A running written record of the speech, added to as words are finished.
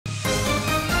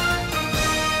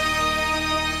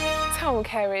Tom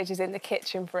Kerridge is in the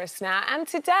kitchen for us now, and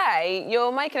today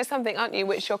you're making us something, aren't you,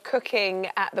 which you're cooking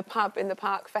at the pub in the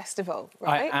park festival,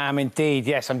 right? I am indeed,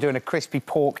 yes. I'm doing a crispy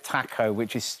pork taco,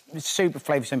 which is super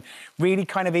flavoursome, really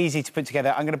kind of easy to put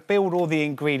together. I'm going to build all the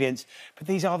ingredients, but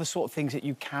these are the sort of things that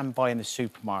you can buy in the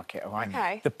supermarket, all right?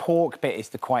 OK. The pork bit is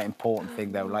the quite important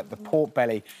thing, though, like the pork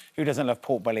belly. Who doesn't love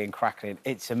pork belly and crackling?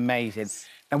 It's amazing.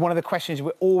 And one of the questions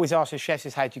we always ask as chefs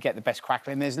is how do you get the best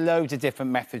crackling? There's loads of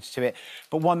different methods to it,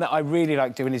 but one that I really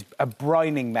like doing is a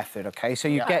brining method, OK? So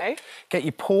you get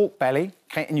your pork belly,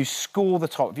 OK, and you score the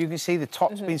top. If you can see, the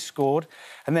top's been scored.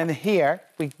 And then here,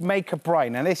 we make a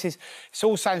brine. And this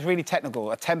all sounds really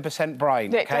technical, a 10%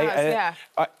 brine, it OK? Does,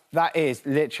 yeah. That is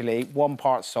literally 1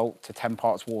 part salt to 10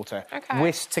 parts water. OK.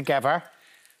 Whisked together,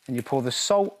 and you pour the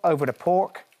salt over the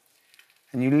pork,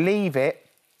 and you leave it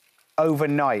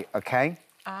overnight, OK?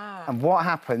 And what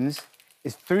happens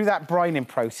is through that brining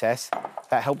process,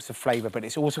 that helps the flavour, but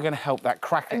it's also going to help that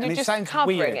crackling. And it just sounds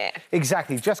covering weird. it.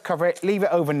 Exactly, just cover it, leave it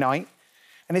overnight.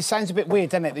 And it sounds a bit weird,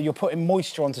 doesn't it, that you're putting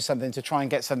moisture onto something to try and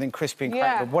get something crispy and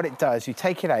crackly. But what it does, you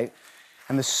take it out,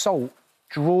 and the salt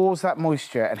draws that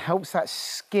moisture and helps that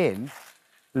skin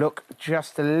look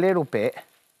just a little bit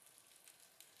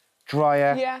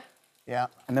drier. Yeah.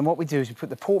 And then what we do is we put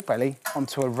the pork belly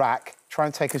onto a rack, try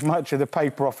and take as much of the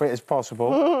paper off it as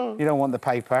possible. You don't want the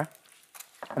paper.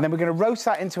 And then we're going to roast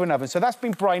that into an oven. So that's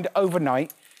been brined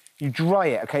overnight. You dry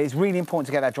it, OK? It's really important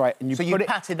to get that dry. And you so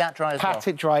patted that dry as well? Pat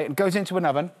it dry. It goes into an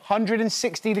oven,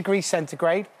 160 degrees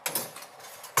centigrade.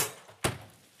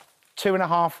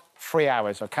 2.5, 3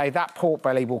 hours, OK? That pork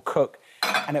belly will cook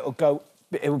and it will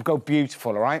go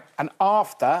beautiful, all right? And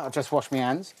after, I'll just wash my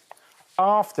hands,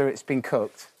 after it's been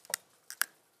cooked,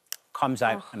 comes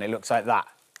out and it looks like that.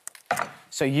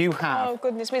 So you have... Oh,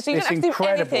 goodness me. So you don't have to do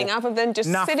anything other than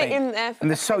just sit it in there for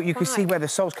and the salt, you can see where the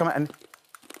salt's come out and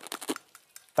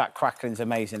that crackling's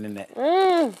amazing, isn't it?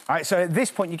 All right, so at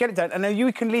this point, you get it done. And then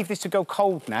you can leave this to go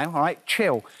cold now, all right?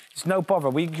 Chill. It's no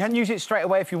bother. We can use it straight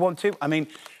away if you want to. I mean,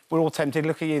 we're all tempted.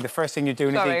 Look at you. The first thing you're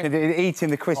doing is eating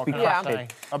the crispy crackling.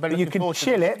 But you can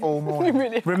chill it all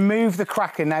morning. Remove the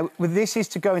crackling. Now, this is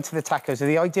to go into the tacos. So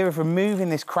the idea of removing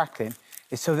this crackling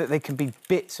is so that they can be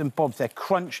bits and bobs. They're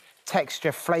crunch,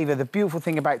 texture, flavour. The beautiful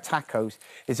thing about tacos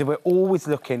is that we're always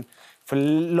looking for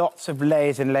lots of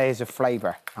layers and layers of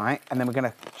flavour, all right? And then we're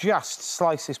going to just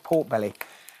slice this pork belly.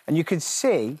 And you can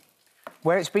see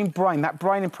where it's been brined, that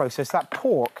brining process, that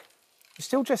pork, it's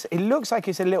still just, it looks like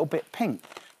it's a little bit pink,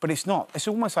 but it's not. It's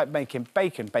almost like making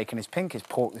bacon. Bacon is pink, it's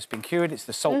pork that's been cured, it's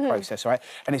the salt process, all right?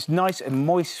 And it's nice and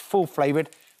moist, full-flavoured,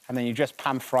 and then you just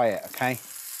pan-fry it, OK?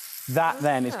 That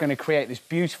then is going to create this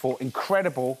beautiful,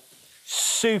 incredible,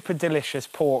 super delicious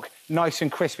pork, nice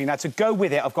and crispy. Now, to go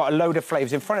with it, I've got a load of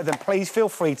flavours in front of them. Please feel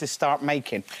free to start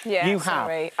making. Yeah, you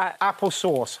have apple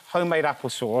sauce, homemade apple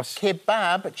sauce.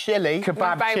 Kebab chilli.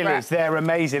 Kebab chilies, they're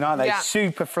amazing, aren't they? Yeah.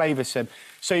 Super flavoursome.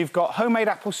 So you've got homemade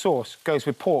apple sauce, goes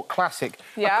with pork, classic.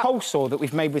 A coleslaw that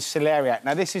we've made with celeriac.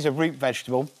 Now, this is a root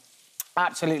vegetable.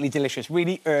 Absolutely delicious,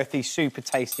 really earthy, super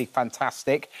tasty,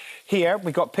 fantastic. Here,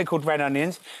 we've got pickled red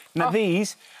onions. Now,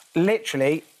 these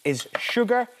literally is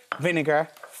sugar, vinegar,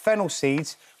 fennel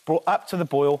seeds, brought up to the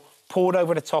boil, poured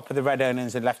over the top of the red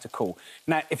onions and left to cool.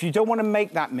 Now, if you don't want to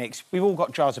make that mix, we've all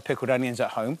got jars of pickled onions at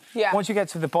home. Once you get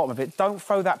to the bottom of it, don't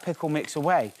throw that pickle mix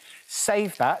away.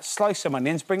 Save that, slice some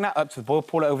onions, bring that up to the boil,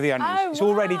 pour it over the onions. It's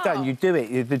already done, you do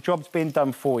it, the job's been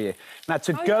done for you. Now,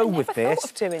 to go with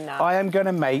this, I am going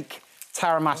to make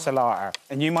taramasalata.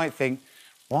 And you might think,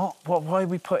 why are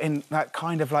we putting that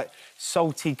kind of like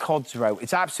salty cod's roe?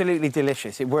 It's absolutely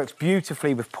delicious. It works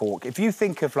beautifully with pork. If you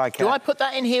think of like... Do I put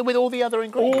that in here with all the other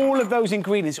ingredients? All of those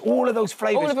ingredients, all of those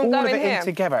flavours, all of it in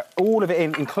together. All of it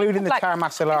in, including the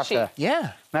taramasalata.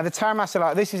 Yeah. Now, the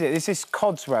taramasalata, this is it. This is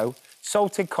cod's roe,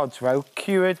 salted cod's roe,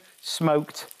 cured,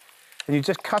 smoked. And you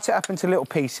just cut it up into little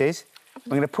pieces. I'm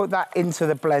going to put that into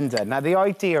the blender. Now, the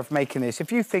idea of making this, if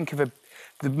you think of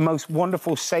the most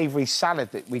wonderful savoury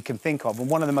salad that we can think of, and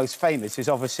one of the most famous is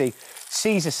obviously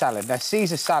Caesar salad. Now,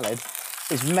 Caesar salad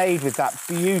is made with that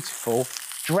beautiful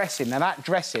dressing. Now, that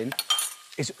dressing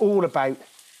is all about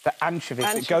the anchovies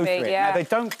that go through it.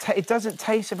 Now, it doesn't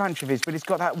taste of anchovies, but it's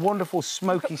got that wonderful,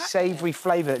 smoky, savoury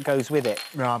flavour that goes with it.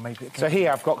 So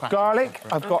here, I've got garlic,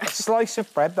 I've got a slice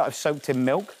of bread that I've soaked in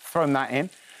milk, thrown that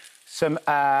in, some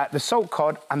the salt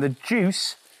cod and the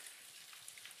juice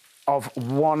of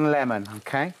 1 lemon,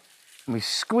 OK? And we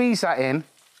squeeze that in,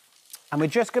 and we're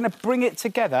just going to bring it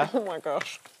together. Oh, my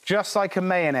gosh. Just like a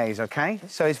mayonnaise, OK?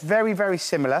 So it's very, very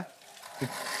similar. We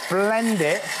blend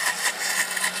it,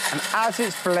 and as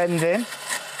it's blending,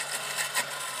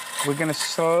 we're going to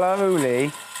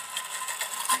slowly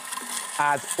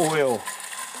add oil.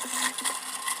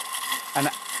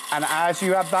 And as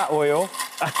you add that oil,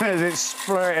 as it's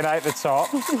splurting out the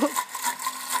top,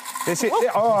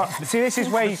 this is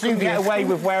where you can get away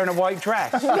with wearing a white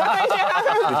dress.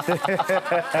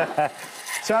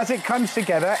 So as it comes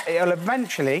together, it'll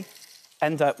eventually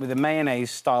end up with a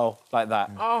mayonnaise style like that.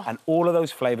 Oh. And all of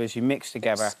those flavours you mix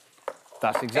together,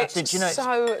 that's exactly... It's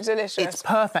so delicious. It's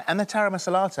perfect. And the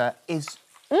taramasalata is...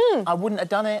 I wouldn't have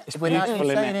done it without you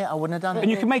saying it. I wouldn't have done it.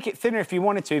 And you can make it thinner if you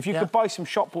wanted to. If you could buy some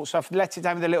shop-bought stuff, let it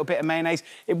down with a little bit of mayonnaise,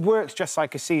 it works just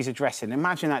like a Caesar dressing.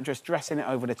 Imagine that, just dressing it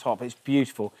over the top. It's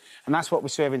beautiful. And that's what we're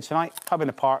serving tonight. Pub in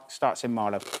the Park starts in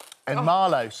Marlow. In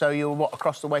Marlow, so you're, what,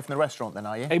 across the way from the restaurant then,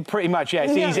 are you? Pretty much, yeah.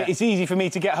 It's easy. It's easy for me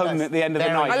to get home at the end of the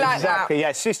night. I like exactly, that.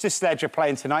 Yeah. Sister Sledge are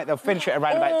playing tonight. They'll finish it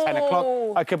around about 10 o'clock.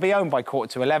 I could be home by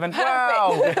 11:15.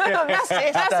 Wow! That's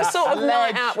it. That's the sort of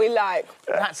night out we like.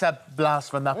 That's a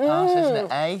blast from the past, isn't it,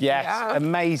 eh? Yes,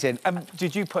 amazing.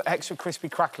 Did you put extra crispy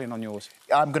crackling on yours?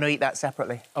 I'm going to eat that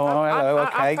separately. Oh, hello,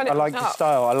 OK. I like your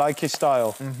style. I like your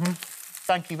style.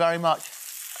 Thank you very much.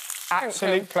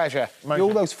 Absolute pleasure.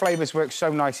 All those flavours work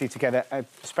so nicely together,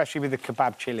 especially with the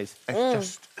kebab chilies.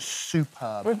 It's just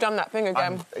superb. We've done that thing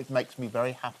again. It makes me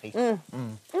very happy.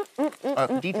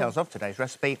 Details of today's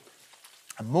recipe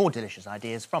and more delicious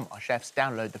ideas from our chefs.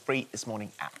 Download the free This Morning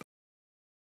app.